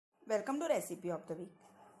Welcome to recipe of the week.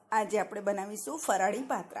 આજે આપણે બનાવીશું ફરાળી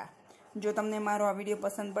પાત્રા। જો તમને મારો આ વિડીયો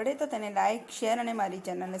પસંદ પડે તો તેને લાઇક, શેર અને મારી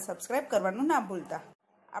ચેનલને સબસ્ક્રાઈબ કરવાનું ના ભૂલતા।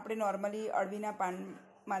 આપણે નોર્મલી અળવીના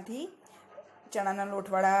પાનમાંથી ચણાના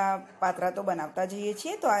લોટવાળા પાત્રા તો બનાવતા જઈએ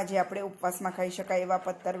છીએ, તો આજે આપણે ઉપવાસમાં ખાઈ શકાય એવા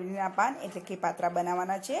પત્તરવેલીના પાન એટલે કે પાત્રા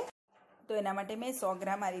બનાવવાના છે। તો એના માટે મેં 100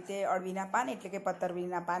 ગ્રામ આ રીતે અળવીના પાન એટલે કે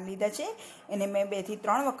પત્તરવેલીના પાન લીધા છે। એને મેં 2 થી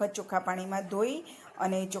 3 વખત ચોખ્ખા પાણીમાં ધોઈ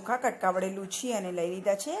અને ચોખ્ખા કટકા વડે લૂછી અને લઈ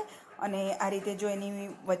લીધા છે। અને આ રીતે જો એની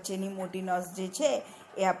વચ્ચેની મોટી નસ જે છે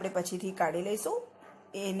એ આપણે પછીથી કાઢી લઈશું।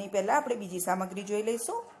 એની પહેલાં આપણે બીજી સામગ્રી જોઈ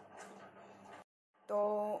લઈશું। તો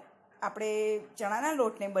આપણે ચણાના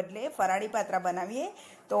લોટને બદલે ફરાળી પાત્રા બનાવીએ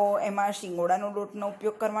તો એમાં શિંગોડાનો લોટનો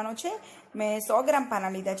ઉપયોગ કરવાનો છે। મેં 100 ગ્રામ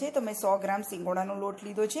પાના લીધા છે, તો મેં 100 ગ્રામ શિંગોડાનો લોટ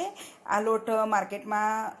લીધો છે। આ લોટ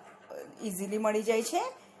માર્કેટમાં ઇઝીલી મળી જાય છે।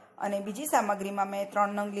 અને બીજી સામગ્રીમાં મેં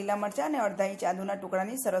 3 નંગ લીલા મરચાં અને અડધા ઇંચ આદુના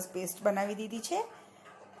ટુકડાની સરસ પેસ્ટ બનાવી દીધી છે।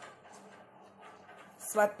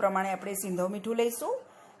 સ્વાદ પ્રમાણે આપણે સિંધવ મીઠું લઈશું।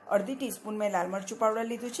 અડધી ટીસ્પૂન મેં લાલ મરચું પાવડર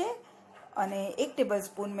લીધું છે અને 1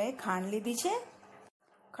 ટેબલસ્પૂન મેં ખાંડ લીધી છે।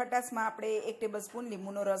 ખટાશમાં આપણે 1 ટેબલસ્પૂન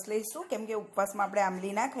લીંબુનો રસ લઈશું, કેમ કે ઉપવાસમાં આપણે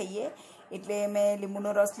આંબલી ના ખાઈએ એટલે મેં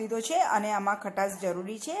લીંબુનો રસ લીધો છે અને આમાં ખટાશ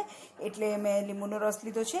જરૂરી છે એટલે મેં લીંબુનો રસ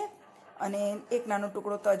લીધો છે। અને 1 નાનો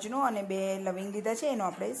ટુકડો તજનો અને 2 લવિંગ લીધા છે, એનો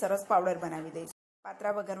આપણે સરસ પાવડર બનાવી દઈશું।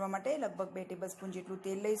 પાત્રા વઘારવા માટે લગભગ 2 ટેબલસ્પૂન જેટલું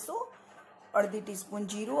તેલ લઈશું। અડધી ટીસ્પૂન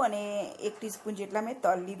જીરું અને 1 ટીસ્પૂન જેટલા મેં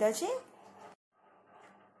તલ લીધા છે।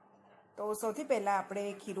 તો સૌથી પહેલાં આપણે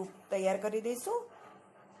ખીરું તૈયાર કરી દઈશું।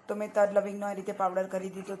 તો મેં તલ લવિંગનો આ રીતે પાવડર કરી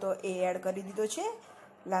દીધો, તો એ એડ કરી દીધો છે।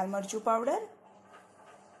 લાલ મરચું પાવડર,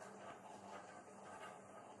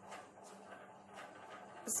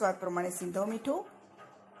 સ્વાદ પ્રમાણે સિંધવ મીઠું,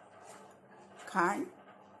 ખાંડ,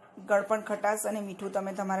 ગળપણ, ખટાશ અને મીઠું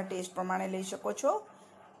તમે તમારા ટેસ્ટ પ્રમાણે લઈ શકો છો।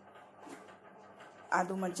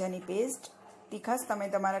 આદુ મરચાંની પેસ્ટ, તીખાશ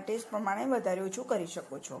તમે તમારા ટેસ્ટ પ્રમાણે વધારે ઓછું કરી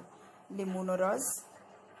શકો છો। લીંબુનો રસ,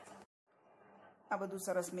 આ બધું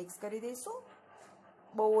સરસ મિક્સ કરી દઈશું।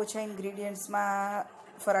 બહુ ઓછા ઇન્ગ્રીડિયન્ટ્સમાં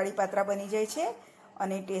ફરાળી પાત્રા બની જાય છે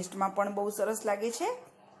અને ટેસ્ટમાં પણ બહુ સરસ લાગે છે।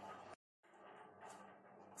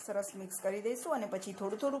 સરસ મિક્સ કરી દઈશું અને પછી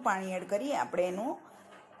થોડું થોડું પાણી એડ કરી આપણે એનું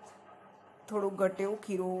થોડું ઘટ્ટ એવું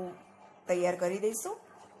ખીરું તૈયાર કરી દઈશું।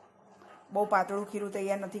 બહુ પાતળું ખીરું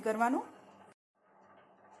તૈયાર નથી કરવાનું,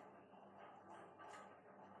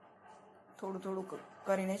 થોડું થોડું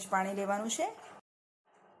કરીને જ પાણી લેવાનું છે।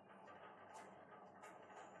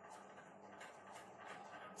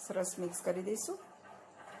 સરસ મિક્સ કરી દઈશું।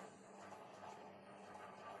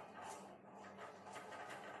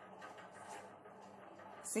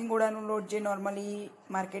 સિંગોડાનો લોટ જે નોર્મલી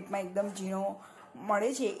માર્કેટમાં એકદમ ઝીણો મળે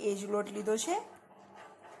છે એ જ લોટ લીધો છે।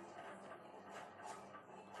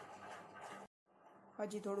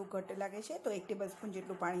 હજી થોડું ઘટ્ટ લાગે છે તો 1 ટેબલસ્પૂન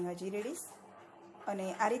જેટલું પાણી હજી રેડીશ। અને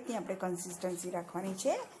આ રીતની આપણે કન્સિસ્ટન્સી રાખવાની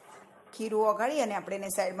છે। ખીરું ઓગાળી અને આપણે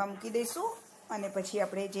એને સાઈડમાં મૂકી દઈશું અને પછી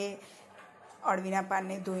આપણે જે અળવીના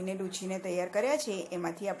પાનને ધોઈને લૂછીને તૈયાર કર્યા છે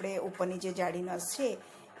એમાંથી આપણે ઉપરની જે જાડી નસ છે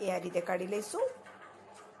એ આ રીતે કાઢી લઈશું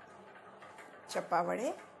ચપ્પા વડે।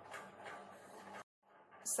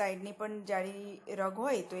 સાઈડની પણ જાડી રગ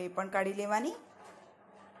હોય તો એ પણ કાઢી લેવાની,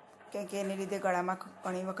 કેમ કે એને લીધે ગળામાં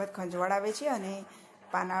ઘણી વખત ખંજવાળ આવે છે અને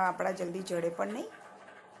પાના આપણા જલ્દી જળે પણ નહીં।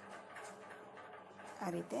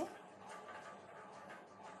 આ રીતે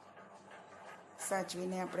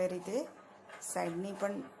સાચવીને આપણે રીતે સાઈડની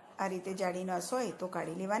પણ આ રીતે જાડી નસ હોય તો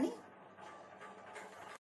કાઢી લેવાની।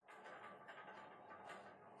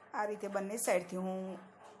 આ રીતે બંને સાઈડથી હું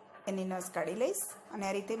એની નસ કાઢી લઈશ અને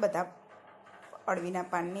આ રીતે બધા અળવીના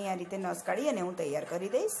પાનની આ રીતે નસ કાઢી અને હું તૈયાર કરી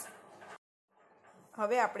દઈશ।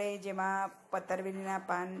 હવે આપણે જેમાં પત્તરવેલીના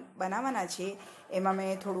પાન બનાવવાના છે એમાં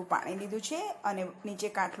મેં થોડું પાણી લીધું છે અને નીચે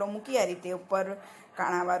કાટલો મૂકી આ રીતે ઉપર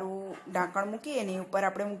કાણાવાળું ઢાંકણ મૂકી એની ઉપર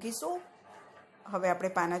આપણે મૂકીશું। હવે આપણે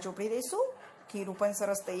પાના ચોપડી દઈશું। ખીરું પણ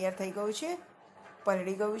સરસ તૈયાર થઈ ગયું છે,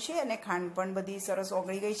 પલળી ગયું છે અને ખાંડ પણ બધી સરસ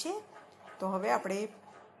ઓગળી ગઈ છે। તો હવે આપણે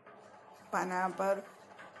પાના પર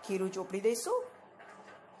ખીરું ચોપડી દઈશું।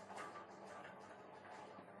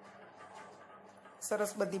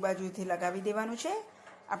 સરસ બધી બાજુથી લગાવી દેવાનું છે।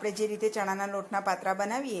 આપણે જે રીતે ચણાના લોટના પાત્રા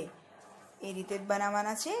બનાવીએ એ રીતે જ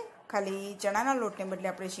બનાવવાના છે, ખાલી ચણાના લોટને બદલે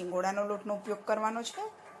આપણે શિંગોડાનો લોટનો ઉપયોગ કરવાનો છે।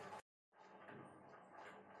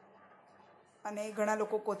 અને ઘણા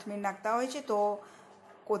લોકો કોથમીર નાખતા હોય છે, તો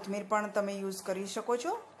કોથમીર પણ તમે યુઝ કરી શકો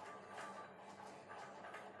છો।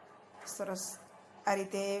 સરસ આ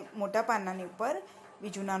રીતે મોટા પાનાની ઉપર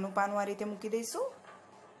બીજું નાનું પાનું આ રીતે મૂકી દઈશું।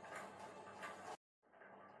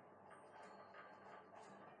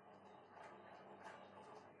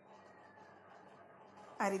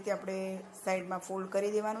 આ રીતે આપણે સાઈડમાં ફોલ્ડ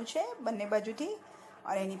કરી દેવાનું છે બંને બાજુથી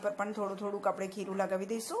અને એની પર પણ થોડું થોડુંક આપણે ખીરું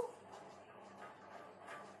લગાવી દઈશું।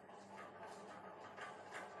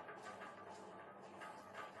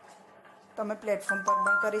 તમે પ્લેટફોર્મ પર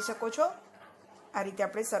પણ કરી શકો છો। આ રીતે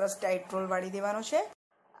આપણે સરસ ટાઈટ રોલ વાળી દેવાનો છે।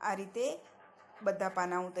 આ રીતે બધા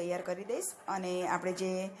પાના હું તૈયાર કરી દઈશ અને આપણે જે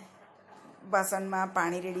વાસણમાં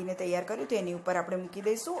પાણી રેડીને તૈયાર કર્યું તો એની ઉપર આપણે મૂકી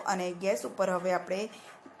દઈશું અને ગેસ ઉપર હવે આપણે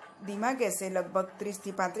ધીમા ગેસે લગભગ 30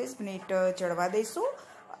 થી 35 મિનિટ ચડવા દઈશું।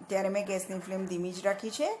 ત્યારે મેં ગેસની ફ્લેમ ધીમી જ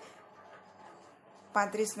રાખી છે।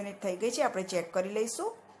 35 મિનિટ થઈ ગઈ છે, આપણે ચેક કરી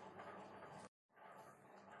લઈશું।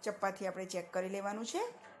 ચપ્પાથી આપણે ચેક કરી લેવાનું છે।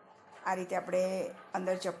 આ રીતે આપણે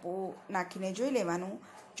અંદર ચપ્પુ નાખીને જોઈ લેવાનું,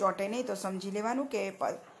 ચોટે નહીં તો સમજી લેવાનું કે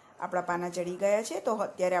આપણા પાના ચડી ગયા છે। તો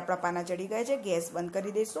અત્યારે આપણા પાના ચડી ગયા છે, ગેસ બંધ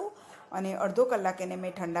કરી દઈશું અને અડધો કલાક એને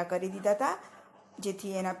મેં ઠંડા કરી દીધા હતા,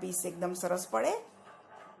 જેથી એના પીસ એકદમ સરસ પડે।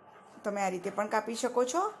 તમે આ રીતે પણ કાપી શકો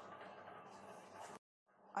છો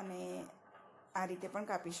અને આ રીતે પણ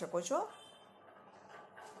કાપી શકો છો।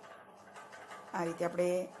 આ રીતે આપણે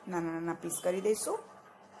નાના નાના પીસ કરી દઈશું।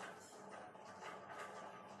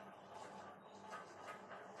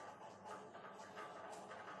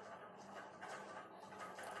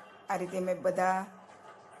 આ રીતે મેં બધા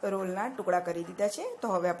રોલના ટુકડા કરી દીધા છે। તો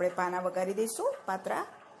હવે આપણે પાના વઘારી દઈશું। પાત્રા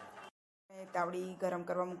તાવડી ગરમ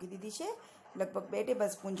કરવા મૂકી દીધી છે। લગભગ 2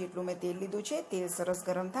 ટેબલસ્પૂન જેટલું મેં તેલ લીધું છે। તેલ સરસ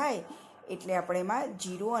ગરમ થાય એટલે આપણે એમાં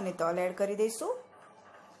જીરું અને તલ એડ કરી દઈશું।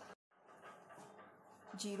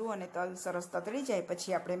 જીરું અને તલ સરસ તતડી જાય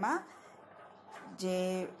પછી આપણે એમાં જે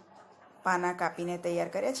પાના કાપીને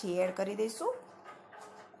તૈયાર કર્યા છે એ એડ કરી દઈશું।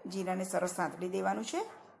 જીરાને સરસ સાંતળી દેવાનું છે।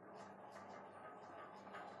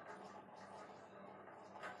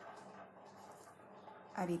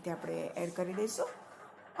 આ રીતે આપણે એડ કરી દઈશું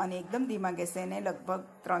અને એકદમ ધીમા ગેસે એને લગભગ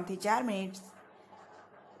 3 થી 4 મિનિટ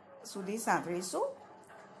સુધી સાંતળીશું।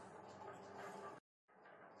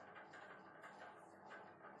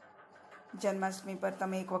 જન્માષ્ટમી પર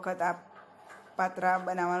તમે એક વખત આ પાત્રા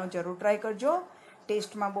બનાવવાનું જરૂર ટ્રાય કરજો,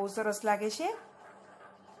 ટેસ્ટમાં બહુ સરસ લાગે છે।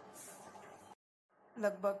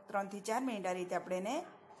 લગભગ 3 થી 4 મિનિટ આ રીતે આપણે એને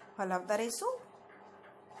હલાવતા રહીશું।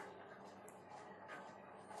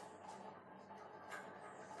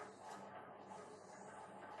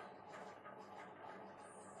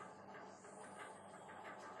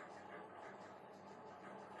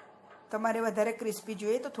 તમારે વધારે ક્રિસ્પી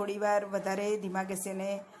જોઈએ તો થોડીવાર વધારે ધીમા ગેસે એને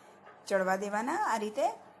ચડવા દેવાના આ રીતે,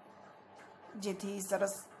 જેથી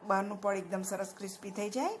સરસ બહારનું પડ એકદમ સરસ ક્રિસ્પી થઈ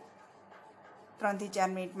જાય। 3 થી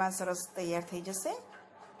 4 મિનિટમાં સરસ તૈયાર થઈ જશે।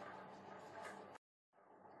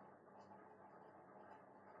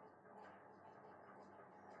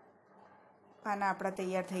 પાના આપણા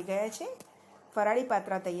તૈયાર થઈ ગયા છે, ફરાળી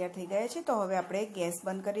પાત્રા તૈયાર થઈ ગયા છે। તો હવે આપણે ગેસ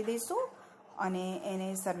બંધ કરી દઈશું અને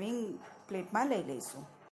એને સર્વિંગ પ્લેટમાં લઈ લઈશું।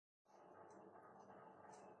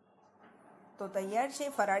 તો તૈયાર છે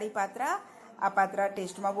ફરાળી પાત્રા। આ પાત્રા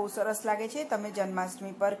ટેસ્ટમાં બહુ સરસ લાગે છે। તમે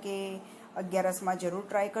જન્માષ્ટમી પર કે 11સમાં જરૂર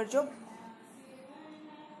ટ્રાય કરજો।